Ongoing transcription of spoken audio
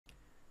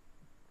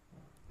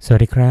สวัส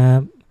ดีครับ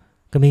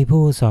ก็มี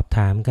ผู้สอบถ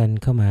ามกัน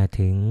เข้ามา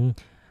ถึง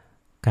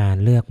การ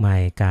เลือกไม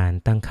ค์การ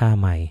ตั้งค่า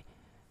ไมค์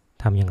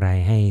ทำอย่างไร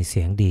ให้เ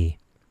สียงดี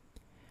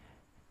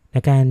ใน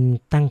การ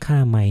ตั้งค่า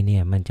ไมค์เนี่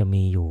ยมันจะ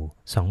มีอยู่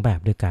2แบบ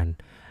ด้วยกัน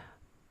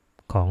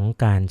ของ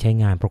การใช้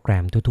งานโปรแกร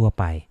มทั่วๆ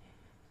ไป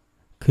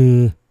คือ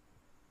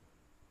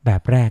แบ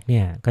บแรกเ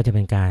นี่ยก็จะเ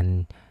ป็นการ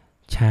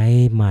ใช้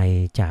ไมค์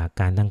จาก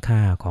การตั้งค่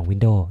าของ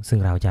Windows ซึ่ง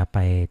เราจะไป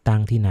ตั้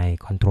งที่ใน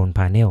Control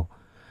Panel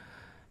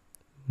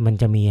มัน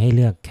จะมีให้เ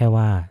ลือกแค่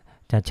ว่า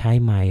จะใช้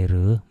ไมค์ห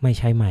รือไม่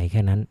ใช้ไมค์แ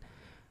ค่นั้น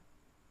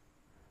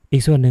อี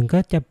กส่วนหนึ่งก็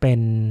จะเป็น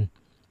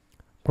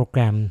โปรแก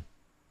รม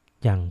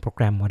อย่างโปรแก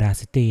รม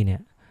Audacity เนี่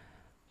ย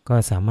ก็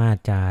สามารถ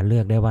จะเลื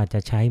อกได้ว่าจะ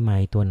ใช้ไม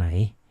ค์ตัวไหน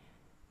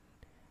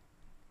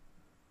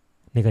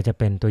นี่ก็จะ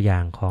เป็นตัวอย่า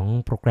งของ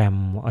โปรแกรม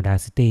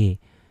Audacity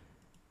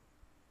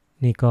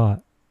นี่ก็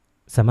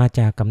สามารถ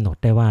จะกำหนด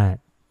ได้ว่า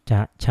จ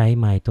ะใช้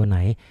ไมค์ตัวไหน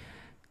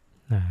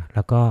แ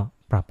ล้วก็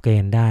ปรับเก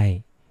ณฑ์ได้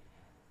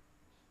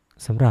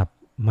สำหรับ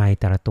ไมค์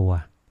แต่ละตัว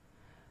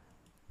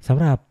สำ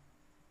หรับ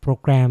โปร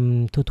แกรม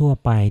ทั่ว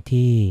ๆไป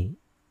ที่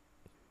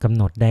กำ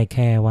หนดได้แ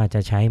ค่ว่าจ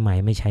ะใช้ไม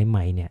ค์ไม่ใช้ไม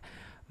ค์เนี่ย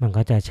มัน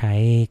ก็จะใช้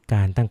ก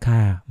ารตั้งค่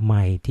าไม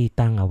ค์ที่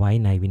ตั้งเอาไว้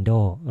ใน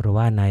Windows หรือ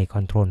ว่าใน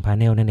Control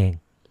Panel นั่นเอง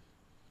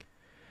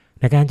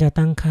ในการจะ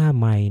ตั้งค่า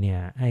ไมค์เนี่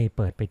ยให้เ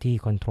ปิดไปที่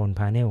Control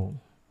Panel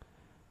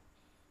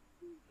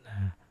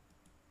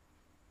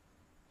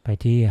ไป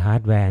ที่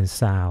Hardware and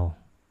Sound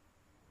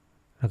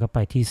แล้วก็ไป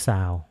ที่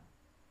Sound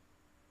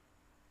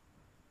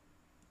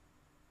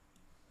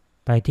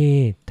ไปที่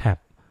แท็บ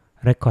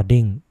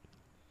Recording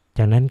จ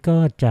ากนั้นก็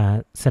จะ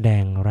แสด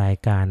งราย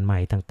การใหม่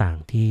ต่าง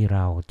ๆที่เร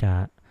าจะ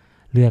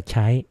เลือกใ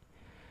ช้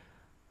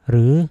ห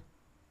รือ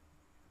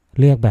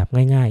เลือกแบบ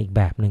ง่ายๆอีกแ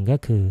บบหนึ่งก็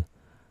คือ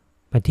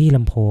ไปที่ล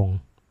ำโพง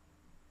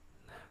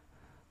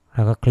แ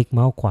ล้วก็คลิกเม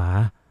าส์ขวา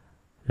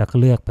แล้วก็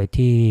เลือกไป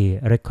ที่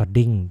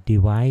Recording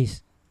Device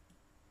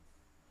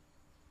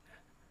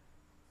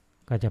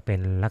ก็จะเป็น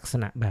ลักษ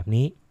ณะแบบ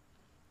นี้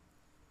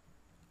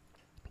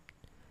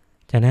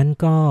จากนั้น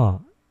ก็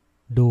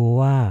ดู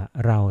ว่า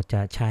เราจ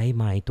ะใช้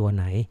ไมค์ตัวไ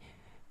หน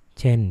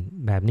เช่น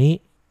แบบนี้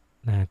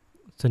นะ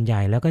ส่วนใหญ่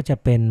แล้วก็จะ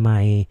เป็นไม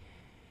ค์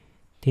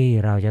ที่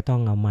เราจะต้อ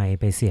งเอาไมค์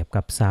ไปเสียบ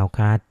กับซาวด์ก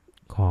าร์ด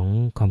ของ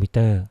คอมพิวเต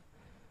อร์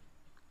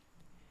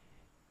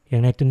อย่า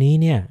งในตัวนี้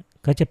เนี่ย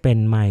ก็จะเป็น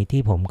ไมค์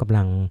ที่ผมกำ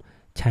ลัง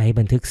ใช้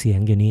บันทึกเสียง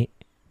อยู่นี้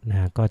น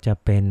ะก็จะ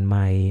เป็นไม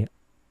ค์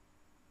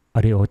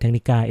Audio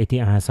Technica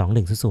ATR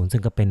 2100ซึ่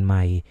งก็เป็นไม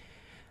ค์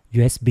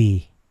USB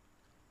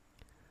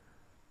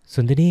ส่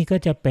วนตัวนี้ก็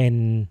จะเป็น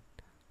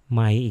ไ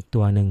มค์อีก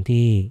ตัวหนึ่ง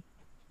ที่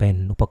เป็น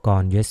อุปก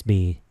รณ์ USB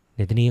ใน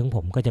ตัวนี้ของผ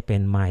มก็จะเป็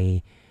นไมค์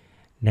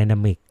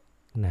Dynamic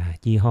นะ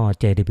ยี่ห้อ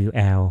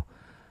JWL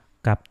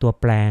กับตัว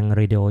แปลง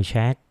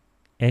RadioShack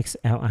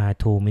XLR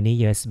 2 Mini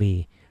USB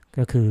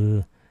ก็คือ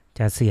จ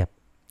ะเสียบ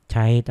ใ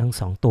ช้ทั้ง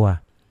2ตัว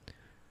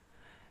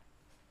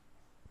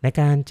ใน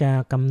การจะ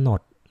กำหน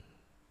ด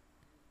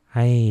ใ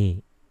ห้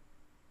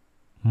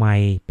ไม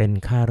ค์เป็น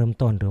ค่าเริ่ม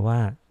ต้นหรือว่า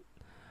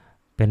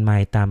เป็นไม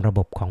ค์ตามระบ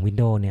บของ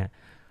Windows เนี่ย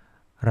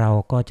เรา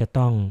ก็จะ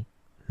ต้อง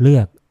เลื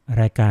อก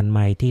รายการไม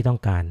ค์ที่ต้อง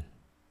การ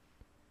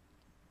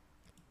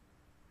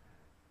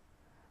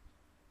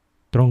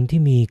ตรง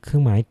ที่มีเครื่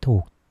องหมายถู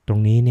กตรง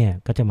นี้เนี่ย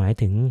ก็จะหมาย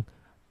ถึง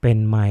เป็น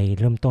ไมค์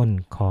เริ่มต้น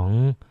ของ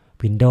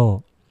Windows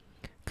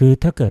คือ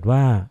ถ้าเกิดว่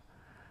า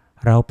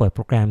เราเปิดโป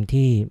รแกรม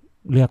ที่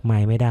เลือกไม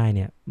ค์ไม่ได้เ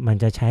นี่ยมัน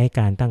จะใช้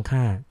การตั้ง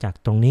ค่าจาก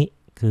ตรงนี้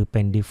คือเ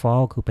ป็น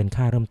default คือเป็น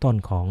ค่าเริ่มต้น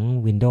ของ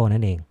Windows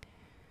นั่นเอง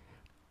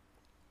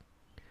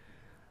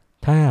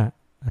ถ้า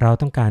เรา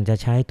ต้องการจะ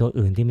ใช้ตัว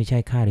อื่นที่ไม่ใช่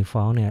ค่า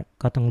default เนี่ย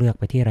ก็ต้องเลือก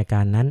ไปที่รายก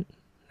ารนั้น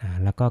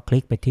แล้วก็คลิ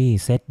กไปที่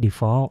set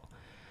default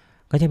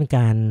ก็จะเป็นก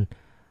าร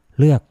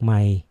เลือกไม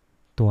ค์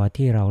ตัว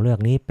ที่เราเลือก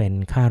นี้เป็น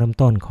ค่าเริ่ม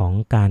ต้นของ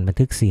การบัน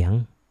ทึกเสียง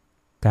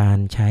การ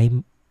ใช้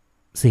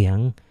เสียง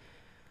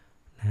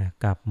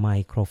กับไม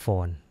โครโฟ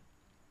น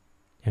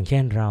อย่างเช่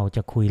นเราจ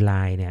ะคุยไล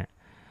น์เนี่ย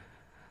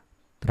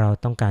เรา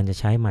ต้องการจะ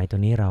ใช้ไมค์ตัว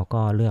นี้เรา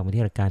ก็เลือกไป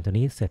ที่รายการตัว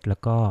นี้เสร็จแล้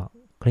วก็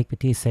คลิกไป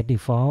ที่ set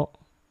default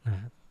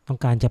ต้อง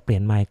การจะเปลี่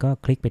ยนไมค์ก็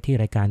คลิกไปที่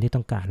รายการที่ต้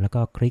องการแล้ว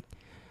ก็คลิก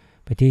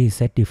ไปที่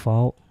set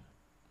default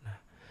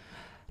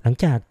หลัง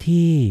จาก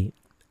ที่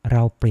เร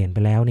าเปลี่ยนไป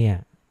แล้วเนี่ย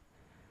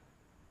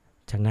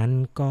จากนั้น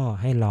ก็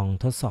ให้ลอง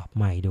ทดสอบใ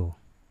หม่ดู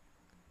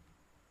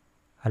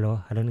ฮัลโหล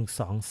1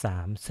 2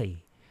 3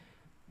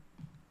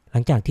 4หลั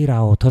งจากที่เรา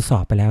ทดสอ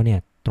บไปแล้วเนี่ย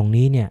ตรง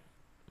นี้เนี่ย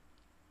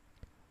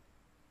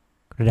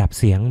ระดับ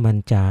เสียงมัน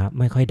จะ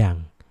ไม่ค่อยดัง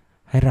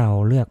ให้เรา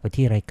เลือกไป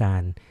ที่รายกา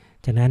ร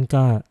จากนั้น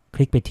ก็ค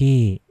ลิกไปที่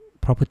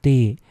property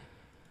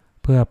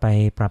เพื่อไป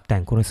ปรับแต่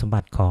งคุณสมบั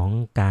ติของ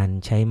การ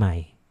ใช้ใหม่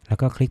แล้ว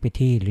ก็คลิกไป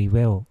ที่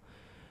level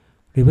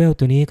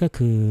ตัวนี้ก็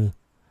คือ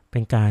เป็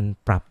นการ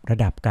ปรับระ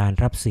ดับการ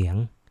รับเสียง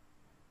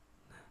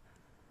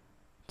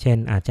เช่น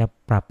อาจจะ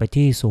ปรับไป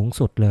ที่สูง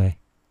สุดเลย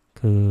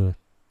คือ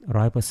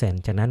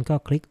 100% จากนั้นก็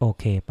คลิกโอ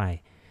เคไป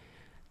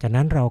จาก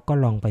นั้นเราก็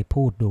ลองไป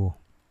พูดดู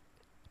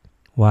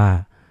ว่า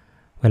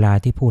เวลา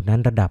ที่พูดนั้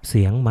นระดับเ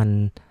สียงมัน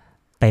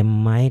เต็ม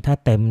ไหมถ้า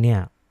เต็มเนี่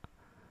ย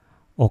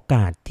โอก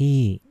าสที่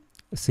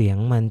เสียง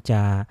มันจ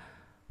ะ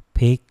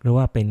พีคหรือ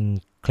ว่าเป็น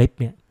คลิป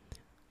เนี่ย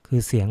ค คื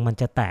อเสียงมัน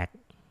จะแตก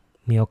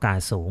มีโอกาส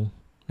สูง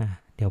นะ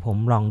เดี๋ยวผม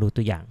ลองดู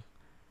ตัวอย่าง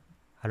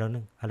ฮัลโหล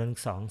1ฮัลโหล1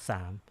 2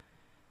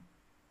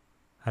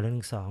 3ฮัลโหล1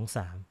 2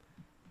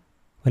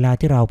 3เวลา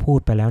ที่เราพูด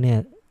ไปแล้วเนี่ย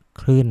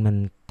คลื่นมัน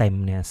เต็ม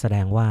เนี่ยแสด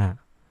งว่า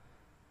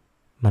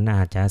มันอ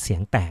าจจะเสีย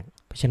งแตก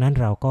เพราะฉะนั้น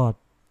เราก็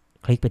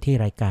คลิกไปที่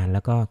รายการแล้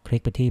วก็คลิ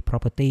กไปที่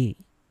property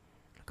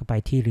แล้วก็ไป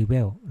ที่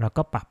level แล้ว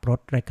ก็ปรับลด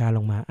รายการล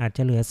งมาอาจจ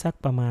ะเหลือสัก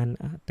ประมาณ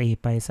ตี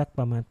ไปสักป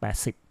ระมาณ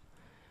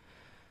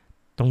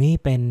80ตรงนี้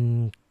เป็น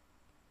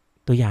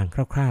ตัวอย่าง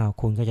คร่าว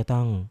ๆคุณก็จะ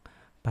ต้อง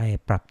ไป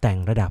ปรับแต่ง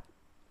ระดับ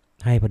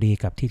ให้พอดี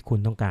กับที่คุณ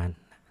ต้องการ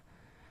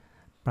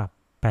ปรับ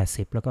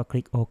80แล้วก็ค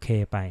ลิกโอเค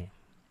ไป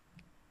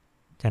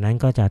จากนั้น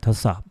ก็จะทด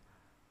สอบ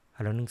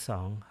ฮัลโหล1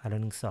 2ฮัลโหล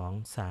1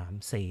 2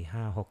 3 4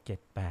 5 6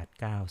 7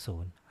 8 9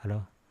 0ฮัลโหล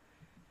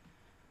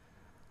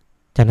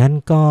จากนั้น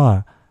ก็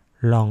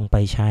ลองไป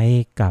ใช้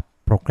กับ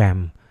โปรแกรม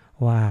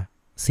ว่า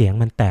เสียง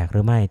มันแตกห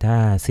รือไม่ถ้า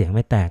เสียงไ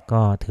ม่แตก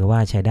ก็ถือว่า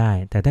ใช้ได้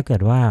แต่ถ้าเกิ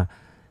ดว่า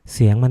เ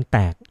สียงมันแต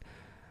ก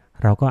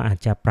เราก็อาจ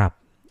จะปรับ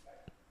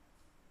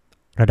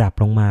ระดับ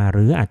ลงมาห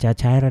รืออาจจะ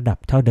ใช้ระดับ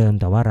เท่าเดิม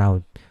แต่ว่าเรา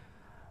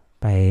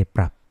ไปป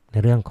รับใน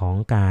เรื่องของ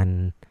การ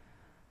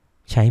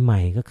ใช้ไม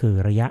ค์ก็คือ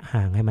ระยะ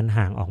ห่างให้มัน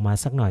ห่างออกมา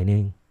สักหน่อยนึ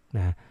งน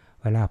ะ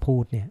เวลาพู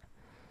ดเนี่ย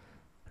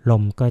ล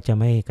มก็จะ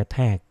ไม่กระแท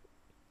ก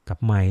กับ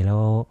ไมค์แล้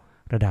ว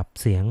ระดับ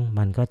เสียง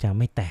มันก็จะ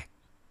ไม่แตก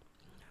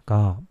ก็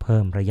เพิ่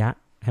มระยะ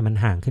ให้มัน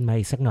ห่างขึ้นมา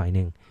อีกสักหน่อย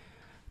นึง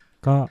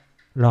ก็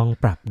ลอง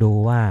ปรับดู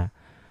ว่า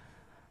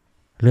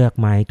เลือก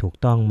ไมค์ถูก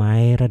ต้องไหม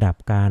ระดับ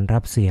การรั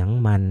บเสียง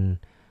มัน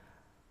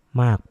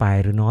มากไป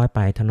หรือน้อยไป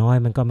ถ้าน้อย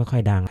มันก็ไม่ค่อ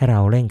ยดังให้เร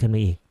าเร่งขึ้นม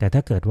าอีกแต่ถ้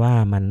าเกิดว่า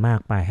มันมาก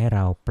ไปให้เร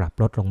าปรับ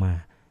ลดลงมา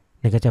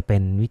นี่ก็จะเป็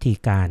นวิธี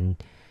การ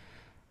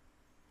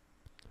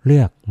เลื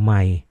อกไม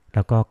ค์แ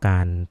ล้วก็กา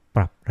รป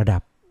รับระดั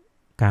บ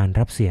การ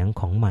รับเสียง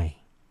ของไมค์